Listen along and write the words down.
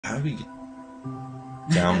how do we get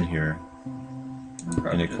down here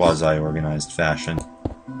in a quasi-organized fashion?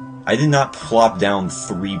 I did not plop down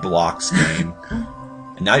 3 blocks, game.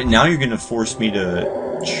 And now you're gonna force me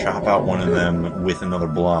to chop out one of them with another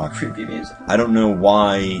block. Creepy music. I don't know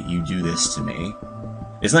why you do this to me.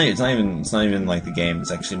 It's not even like the game.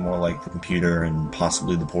 It's actually more like the computer and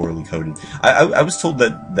possibly the poorly coded. I was told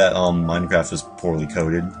that Minecraft was poorly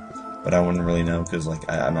coded, but I wouldn't really know because like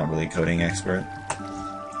I'm not really a coding expert.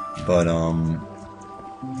 But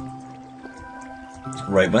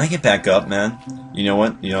right, when I get back up, man, you know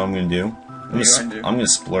what? You know what I'm gonna do? I'm gonna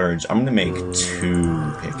splurge. I'm gonna make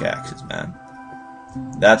 2 pickaxes, man.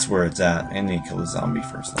 That's where it's at. I need to kill a zombie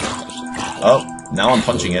first. Oh, now I'm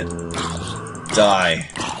punching it. Die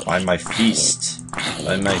by my feast.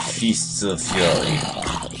 By my feasts of fury.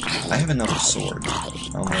 I have another sword. I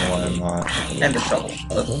don't know why I'm not. And a shovel.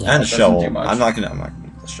 And a shovel. I'm not gonna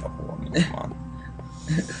use the shovel. I mean, come on.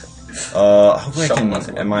 Hopefully I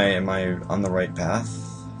can. Am I on the right path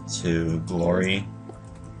to glory?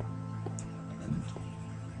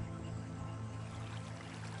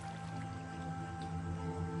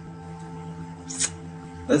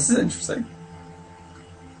 This is interesting.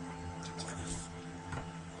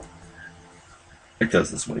 It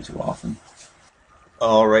does this way too often.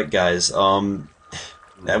 Alright guys,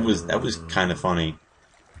 that was kind of funny.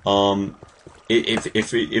 If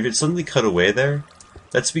it suddenly cut away there,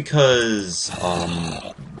 that's because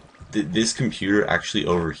this computer actually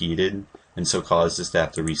overheated and so caused us to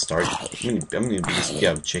have to restart. I'm gonna just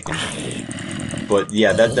get a chicken. But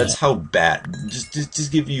yeah, that's how bad.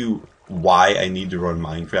 Just give you why I need to run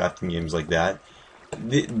Minecraft and games like that.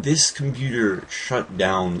 This computer shut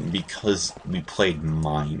down because we played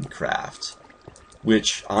Minecraft,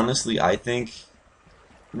 which honestly I think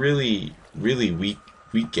really weak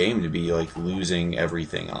game to be like losing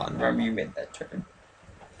everything on. Remember you made that turn.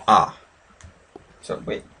 Ah. So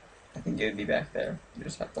wait, I think it would be back there. You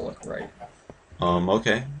just have to look right.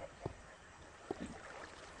 Okay.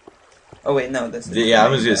 Oh wait, no, this is... Yeah, I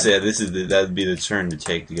was gonna say, that'd be the turn to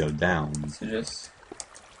take to go down. So just...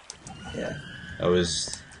 Yeah.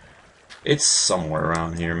 It's somewhere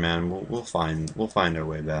around here, man. We'll find our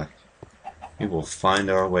way back. We will find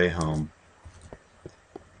our way home.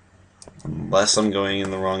 Unless I'm going in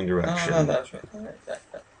the wrong direction. No, that's right.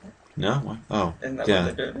 No? What? Oh, Isn't that yeah.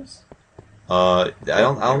 what the dirt is? I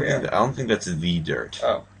don't think that's the dirt.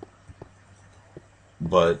 Oh.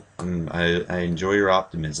 But I enjoy your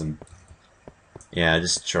optimism. Yeah,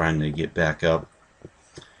 just trying to get back up.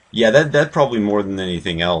 Yeah, that probably more than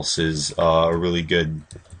anything else is a really good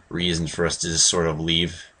reason for us to just sort of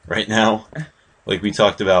leave right now. Like we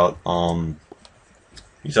talked about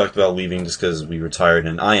leaving just because we were tired,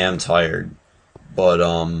 and I am tired. But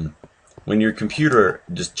when your computer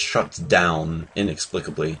just shuts down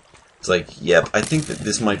inexplicably, it's like, yep, I think that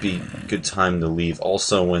this might be a good time to leave.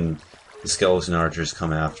 Also, when the skeleton archers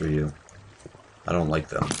come after you, I don't like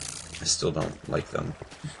them. I still don't like them.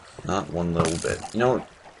 Not one little bit. You know what?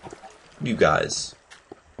 You guys,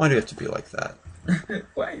 why do you have to be like that?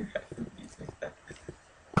 Why do you have to be like that?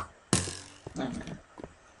 Oh, man.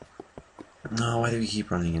 No, why do we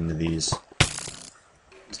keep running into these?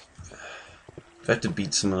 If I have to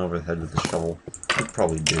beat someone over the head with a shovel, I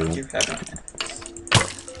probably do. You haven't.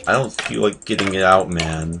 I don't feel like getting it out,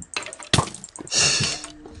 man.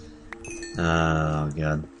 Oh,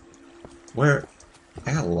 God. Where?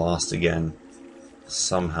 I got lost again.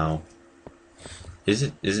 Somehow. Is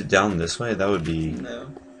it down this way? That would be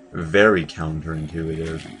very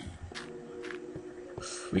counterintuitive.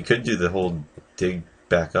 We could do the whole dig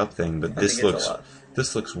back up thing, but this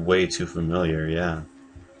looks way too familiar, yeah.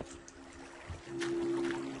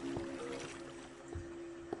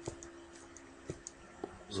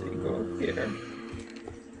 So you go up here.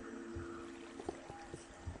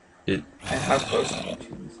 And how close are you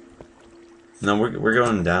to this? No, we're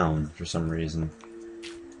going down for some reason.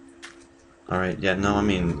 Alright, yeah, no, I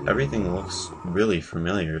mean, everything looks really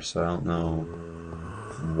familiar, so I don't know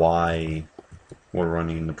why we're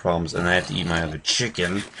running into problems. And I have to eat my other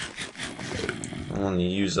chicken. I want to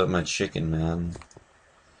use up my chicken, man.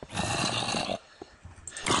 I'm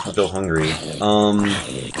still hungry.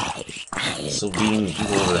 So beating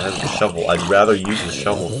people over the head with a shovel, I'd rather use the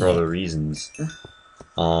shovel for other reasons.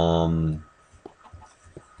 Not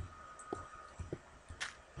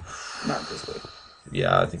this way.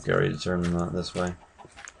 Yeah, I think we already determined not this way.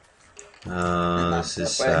 This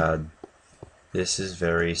is sad. This is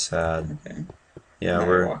very sad. Okay. Yeah, now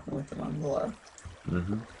we're walking with them on the left.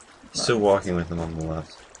 Still walking with them on the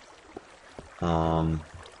left. We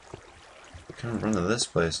kind of run to this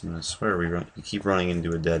place, and I swear we keep running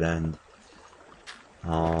into a dead end.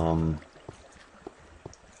 Um,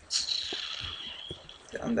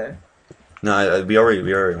 Down there. no, we already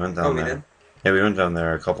went Oh, down we there. did? Yeah, we went down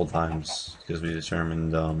there a couple times because we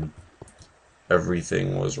determined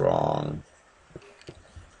everything was wrong.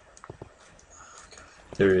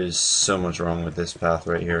 There is so much wrong with this path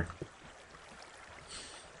right here.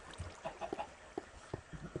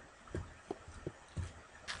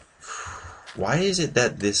 Why is it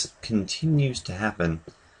that this continues to happen?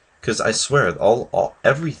 Because I swear,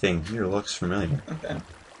 everything here looks familiar. Okay.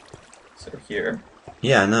 So here.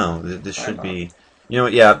 Yeah, no, this should be... You know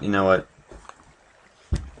what, yeah, you know what?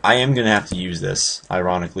 I am going to have to use this,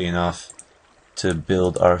 ironically enough, to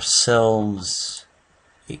build ourselves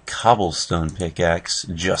a cobblestone pickaxe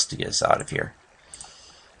just to get us out of here.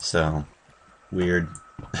 So, weird.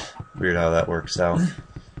 Weird how that works out. I'm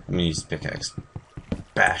going to use the pickaxe.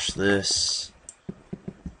 Bash this.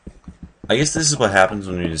 I guess this is what happens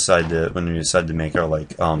when we decide to make our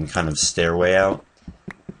kind of stairway out.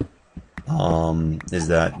 Is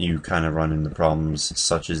that you kind of run into problems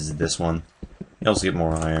such as this one. You also get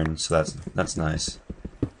more iron, so that's nice.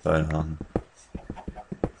 But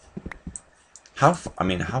how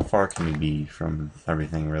far can we be from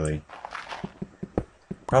everything really?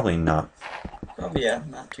 Probably not. Probably, yeah,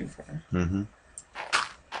 not too far. Mm-hmm.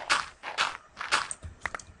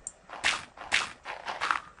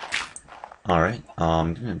 Alright,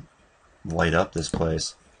 I'm gonna light up this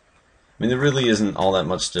place. I mean, there really isn't all that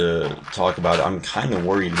much to talk about. I'm kind of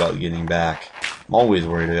worried about getting back. I'm always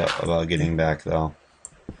worried about getting back, though.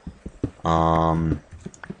 I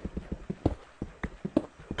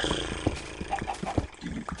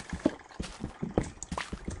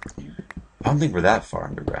don't think we're that far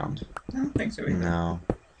underground. I don't think so either. No.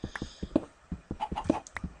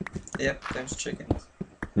 Yep, there's chickens.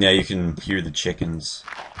 Yeah, you can hear the chickens.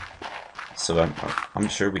 So I'm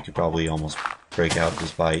sure we could probably almost break out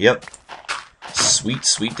just by... Yep. Sweet,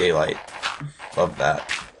 sweet daylight. Love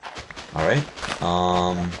that. Alright.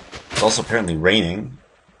 It's also apparently raining.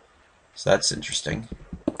 So that's interesting.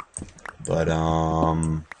 But,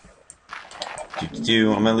 I'm at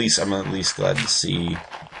least glad to see,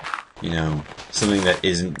 you know, something that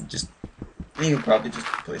isn't just... You could probably just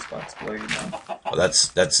place blocks below you now. Well,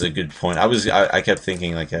 that's a good point. I kept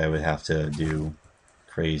thinking like I would have to do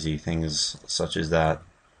crazy things such as that.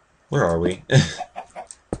 Where are we?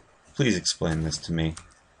 Please explain this to me.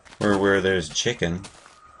 Where there's chicken.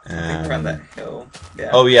 I think we're on that hill. Yeah.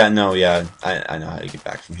 Oh yeah, no, yeah. I know how to get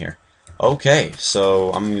back from here. Okay,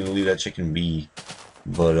 so I'm gonna leave that chicken be.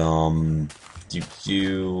 But I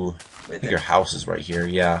think your house is right here.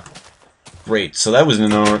 Yeah. Great. So that was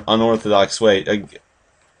an unorthodox way.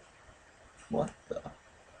 What the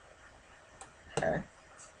heck?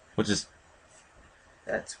 Which is...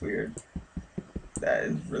 That's weird. That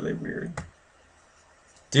is really weird.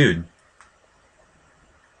 Dude.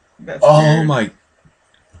 That's Oh weird. my...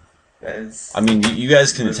 That is... I mean, you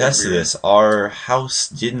guys can really attest to weird. this. Our house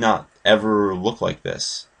did not ever look like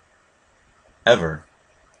this. Ever.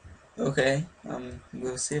 Okay.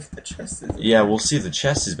 We'll see if the chest is... Yeah, we'll see if the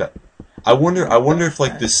chest is back. I wonder if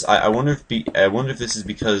like this. I wonder if this is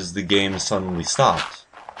because the game suddenly stopped.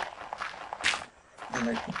 And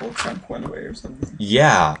like the whole chunk went away or something.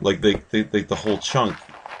 Yeah, like the whole chunk.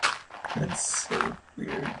 That's so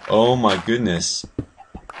weird. Oh my goodness.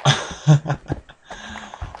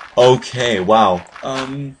 Okay, wow.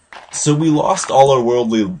 So we lost all our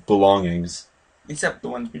worldly belongings, Except the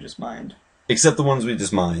ones we just mined. except the ones we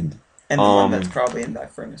just mined. And the one that's probably in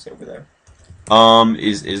that furnace over there.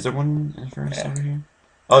 Is there one in the furnace Yeah. over here?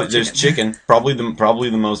 Oh, there's chicken. Probably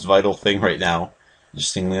the most vital thing right now.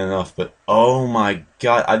 Interestingly enough, but oh my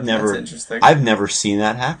god, That's interesting. I've never seen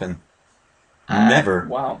that happen. Never.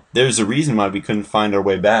 Wow. There's a reason why we couldn't find our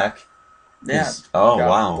way back. Yeah. Oh got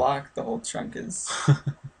wow. Blocked. The whole chunk is...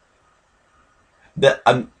 That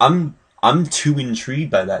I'm too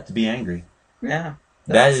intrigued by that to be angry. Yeah.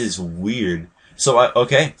 That is weird. So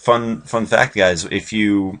okay, fun fact, guys. If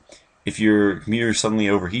your computer suddenly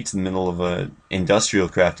overheats in the middle of a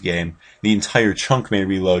IndustrialCraft game, the entire chunk may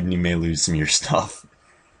reload and you may lose some of your stuff.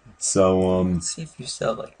 So Let's see if you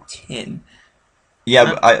sell like 10. yeah,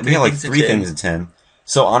 but we have like 3 3 things at 10.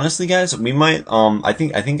 So honestly, guys, we might I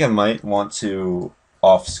think I might want to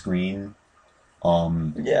off screen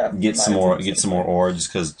Yeah. get some more ore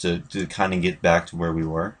just because to kind of get back to where we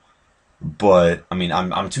were. But I mean,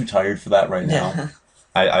 I'm too tired for that right now.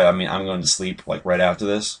 Yeah. I mean, I'm going to sleep like right after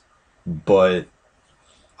this. But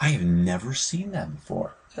I have never seen that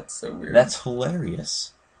before. That's so weird. That's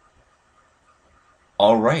hilarious.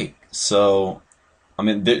 All right, so I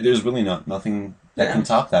mean, there's really nothing that can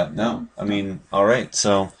top that. No, I mean, all right,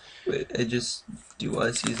 so Wait, I just Do you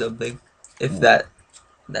want to see something? If that,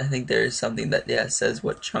 I think there is something that says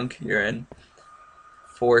what chunk you're in.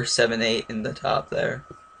 478 in the top there.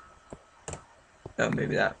 Oh,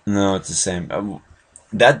 maybe that. No, it's the same.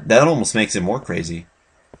 That almost makes it more crazy.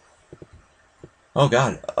 Oh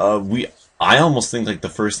God, I almost think like the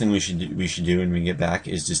first thing we should do when we get back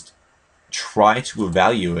is just try to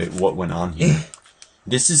evaluate what went on here.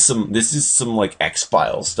 This is some like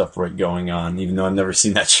X-Files stuff right going on. Even though I've never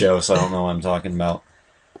seen that show, so I don't know what I'm talking about.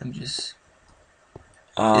 I'm just.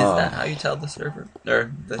 Is that how you tell the server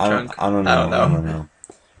or the chunk? I don't know. I don't know.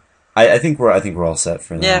 I think we're all set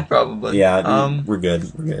for now. Yeah, probably. Yeah, we're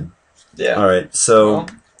good. We're good. Yeah. All right. So Well,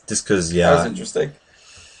 just because that was interesting.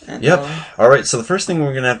 And, Yep. All right. So the first thing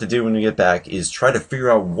we're gonna have to do when we get back is try to figure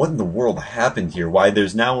out what in the world happened here. Why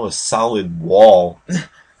there's now a solid wall.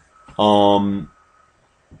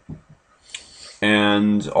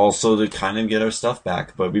 And also to kind of get our stuff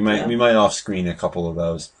back, but we might off screen a couple of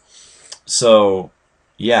those. So,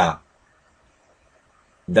 yeah.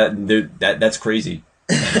 That's crazy.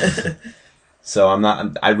 So I'm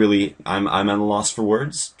at a loss for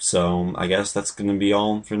words. So I guess that's gonna be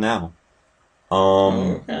all for now.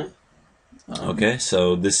 Okay. Okay,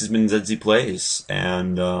 so this has been ZZ Plays,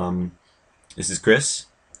 and this is Chris.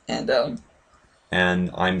 And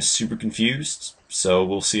I'm super confused, so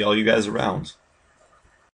we'll see all you guys around.